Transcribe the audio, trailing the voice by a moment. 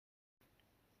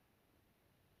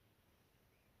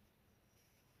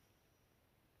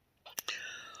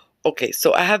Okay,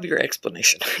 so I have your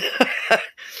explanation.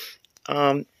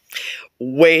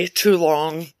 Way too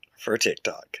long for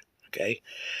TikTok. Okay,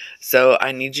 so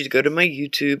I need you to go to my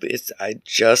YouTube. I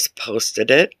just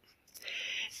posted it,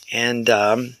 and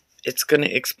it's gonna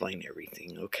explain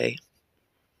everything. Okay.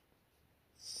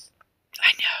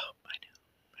 I know.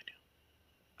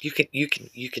 You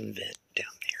can vent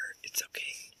down there. It's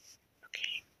okay.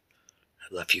 Okay.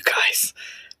 I love you guys.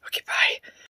 Okay, bye.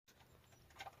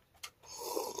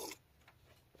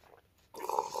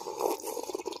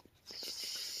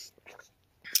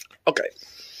 Okay.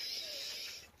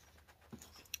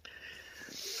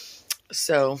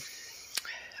 So,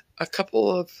 a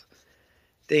couple of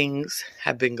things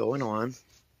have been going on,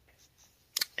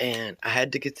 and I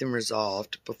had to get them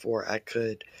resolved before I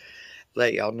could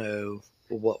let y'all know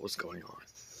what was going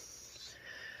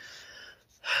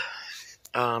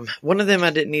on. One of them I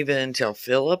didn't even tell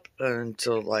Philip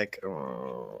until like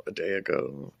a day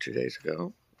ago, 2 days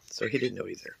ago, so he didn't know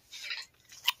either.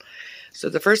 So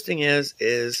the first thing is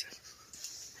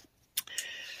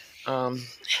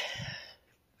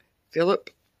Philip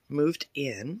moved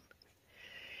in,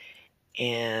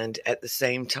 and at the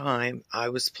same time, I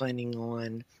was planning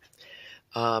on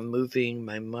moving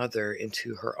my mother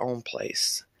into her own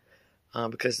place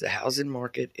because the housing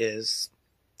market is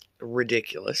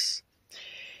ridiculous.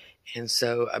 And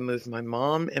so I moved my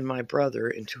mom and my brother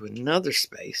into another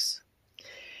space,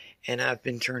 and I've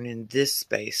been turning this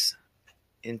space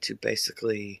into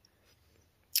basically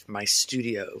my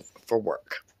studio for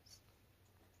work.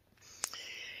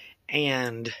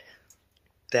 And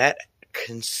that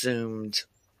consumed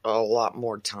a lot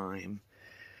more time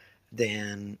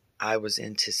than I was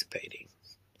anticipating.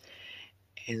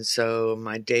 And so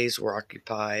my days were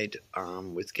occupied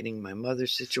with getting my mother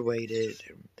situated.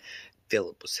 And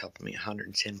Philip was helping me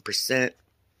 110%.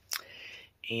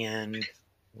 And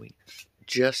we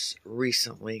just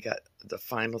recently got the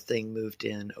final thing moved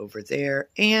in over there.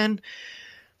 And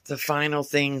the final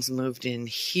things moved in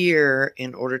here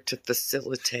in order to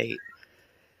facilitate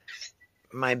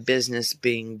my business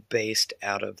being based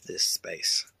out of this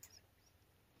space.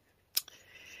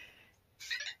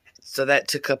 So that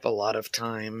took up a lot of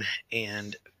time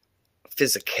and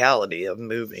physicality of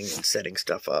moving and setting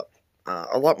stuff up.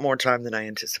 A lot more time than I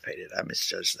anticipated. I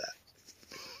misjudged that.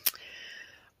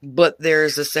 But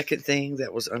there's a second thing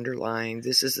that was underlying.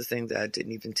 This is the thing that I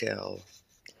didn't even tell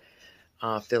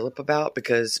Philip about,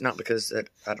 not because that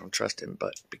I don't trust him,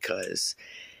 but because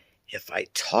if I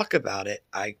talk about it,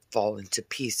 I fall into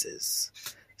pieces.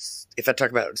 If I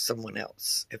talk about it to someone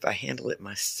else, if I handle it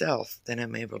myself, then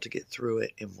I'm able to get through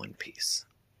it in one piece.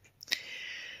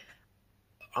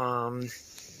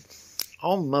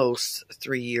 Almost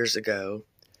 3 years ago,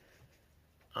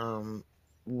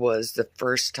 was the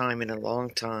first time in a long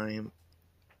time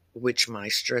which my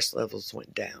stress levels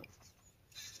went down.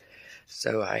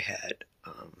 So I had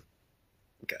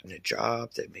gotten a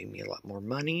job that made me a lot more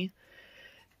money,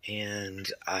 and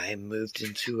I moved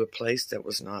into a place that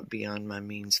was not beyond my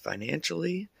means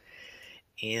financially,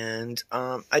 and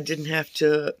I didn't have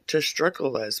to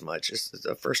struggle as much. It's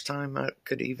the first time I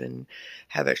could even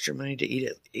have extra money to eat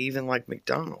at even like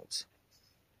McDonald's.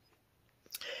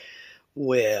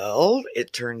 Well,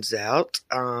 it turns out,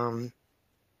 have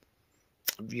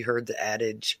you heard the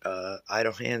adage,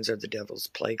 idle hands are the devil's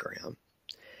playground?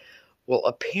 Well,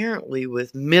 apparently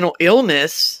with mental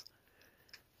illness,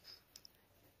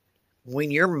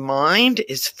 when your mind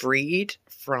is freed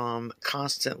from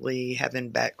constantly having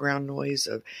background noise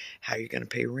of how you're going to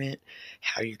pay rent,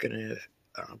 how you're going to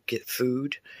get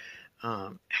food,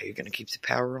 how you're going to keep the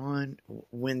power on,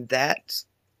 when that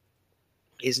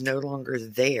is no longer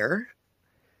there,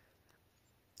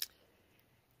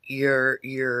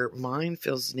 your mind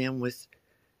fills in with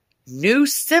new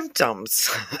symptoms,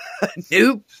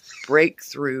 new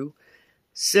breakthrough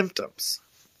symptoms.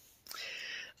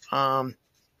 I'm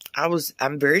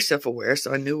very self-aware,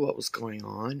 so I knew what was going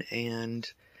on, and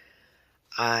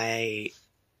I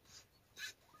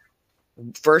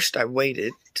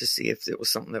waited to see if it was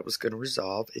something that was going to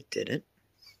resolve. It didn't.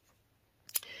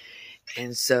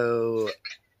 And so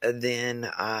then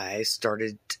I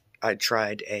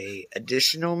tried a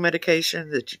additional medication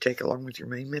that you take along with your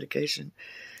main medication,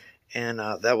 and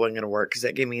that wasn't going to work because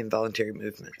that gave me involuntary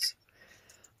movements.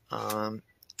 And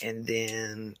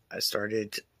then I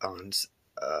started on,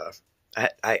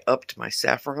 I upped my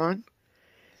saffron,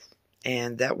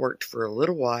 and that worked for a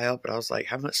little while, but I was like,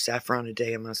 how much saffron a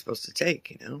day am I supposed to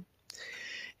take,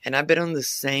 And I've been on the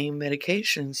same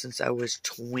medication since I was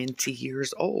 20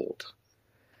 years old.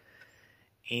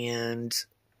 And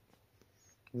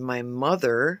my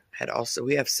mother had also,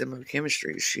 we have similar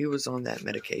chemistry. She was on that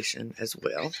medication as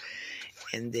well.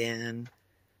 And then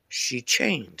she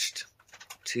changed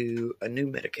to a new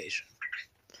medication.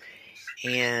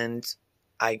 And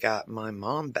I got my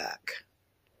mom back.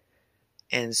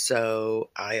 And so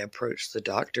I approached the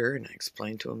doctor and I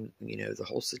explained to him, the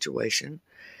whole situation.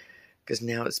 Because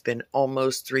now it's been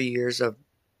almost 3 years of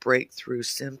breakthrough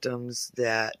symptoms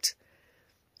that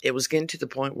it was getting to the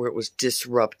point where it was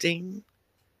disrupting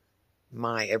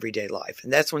my everyday life.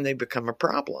 And that's when they become a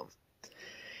problem.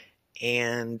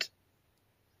 And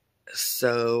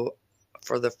so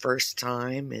for the first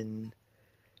time in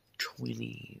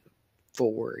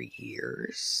 24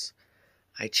 years,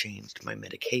 I changed my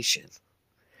medication.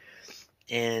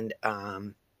 And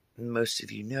most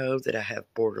of you know that I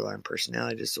have borderline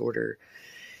personality disorder.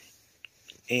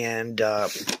 And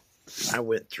I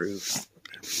went through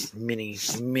many,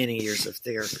 many years of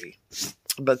therapy.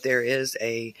 But there is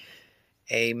a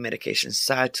medication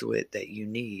side to it that you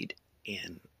need.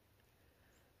 And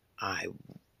I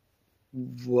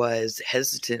was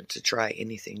hesitant to try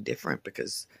anything different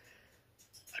because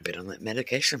I've been on that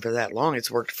medication for that long.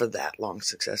 It's worked for that long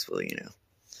successfully,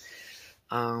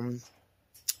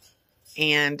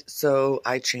 And so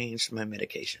I changed my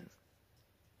medication.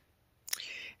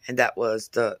 And that was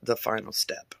the final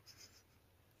step.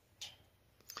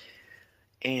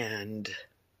 And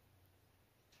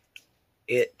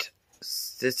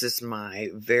this is my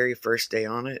very first day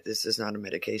on it. This is not a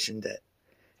medication that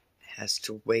has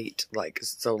to wait like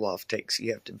Zoloft takes.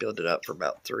 You have to build it up for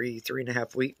about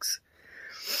 3.5 weeks.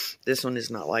 This one is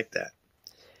not like that.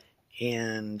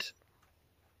 And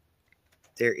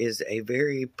there is a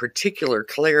very particular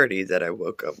clarity that I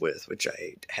woke up with, which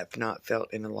I have not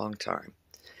felt in a long time.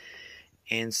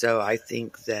 And so I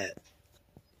think that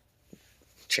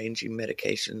changing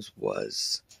medications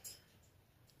was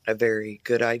a very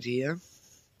good idea.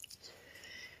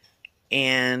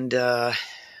 And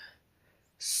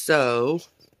so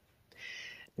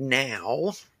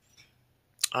now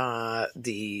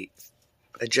the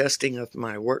adjusting of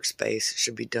my workspace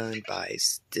should be done by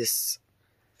this.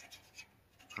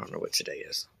 I don't know what today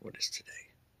is. What is today?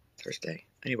 Thursday?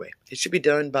 Anyway, it should be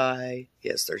done by,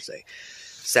 yes, Thursday.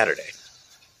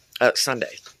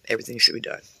 Sunday. Everything should be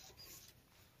done.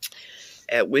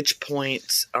 At which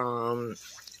point, I'm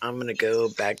going to go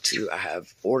back to, I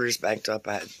have orders backed up.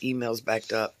 I have emails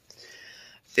backed up.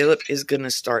 Philip is going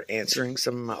to start answering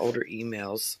some of my older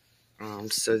emails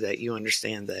so that you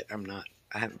understand that I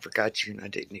haven't forgot you and I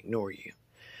didn't ignore you.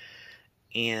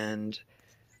 And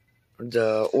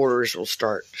the orders will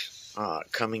start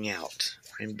coming out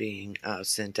and being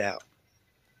sent out.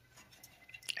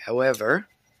 However,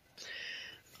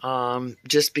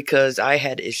 just because I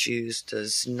had issues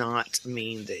does not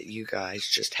mean that you guys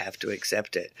just have to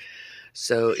accept it.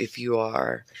 So if you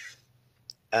want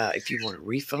a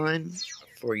refund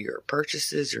for your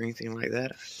purchases or anything like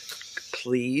that,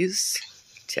 please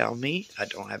tell me. I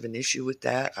don't have an issue with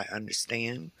that. I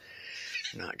understand.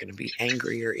 I'm not going to be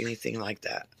angry or anything like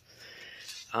that.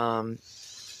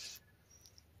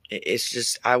 It's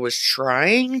just, I was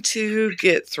trying to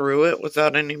get through it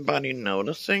without anybody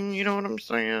noticing, you know what I'm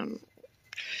saying?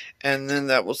 And then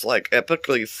that was like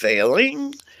epically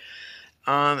failing.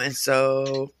 And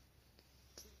so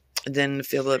then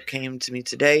Philip came to me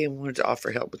today and wanted to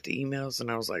offer help with the emails. And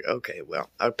I was like, okay, well,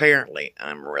 apparently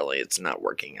it's not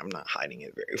working. I'm not hiding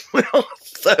it very well.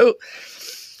 So,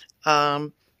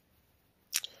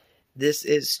 this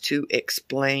is to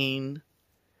explain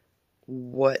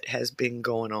what has been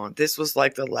going on. This was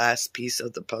like the last piece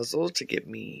of the puzzle to get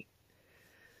me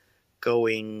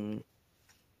going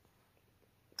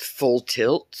full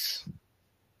tilt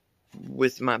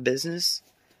with my business.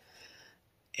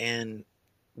 And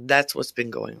that's what's been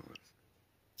going on.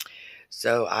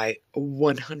 So I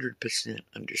 100%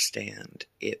 understand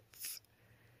I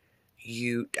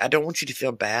don't want you to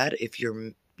feel bad if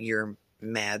you're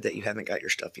mad that you haven't got your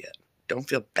stuff yet. Don't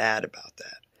feel bad about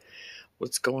that.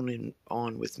 What's going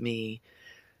on with me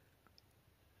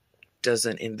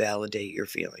doesn't invalidate your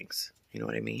feelings. You know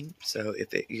what I mean? So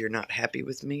if you're not happy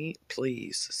with me,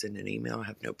 please send an email. I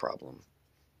have no problem.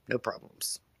 No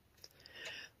problems.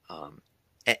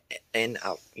 And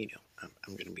I'll, I'm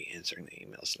going to be answering the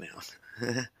emails now.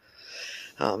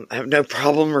 I have no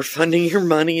problem refunding your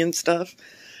money and stuff.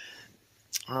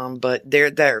 But there.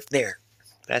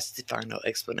 That's the final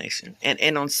explanation.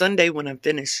 And on Sunday when I'm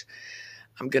finished,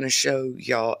 I'm going to show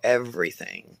y'all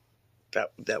everything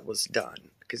that was done.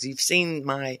 Because you've seen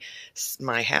my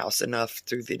house enough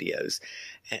through videos.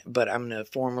 But I'm going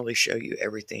to formally show you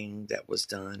everything that was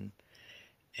done.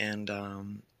 And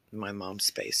my mom's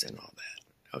space and all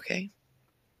that. Okay?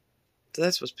 So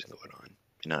that's what's been going on.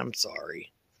 And I'm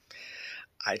sorry.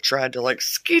 I tried to like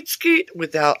skeet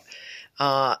without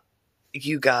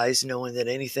you guys knowing that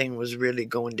anything was really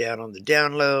going down on the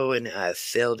down low, and I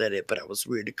failed at it, but I was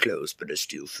really close, but I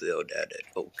still failed at it.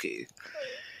 Okay.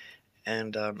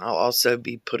 And I'll also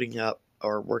be putting up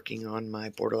or working on my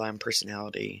borderline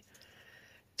personality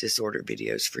disorder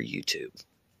videos for YouTube.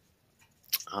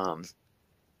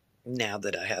 Now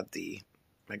that I have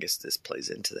I guess this plays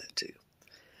into that too.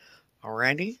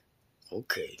 Alrighty?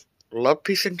 Okay. Love,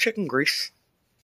 peace, and chicken grease.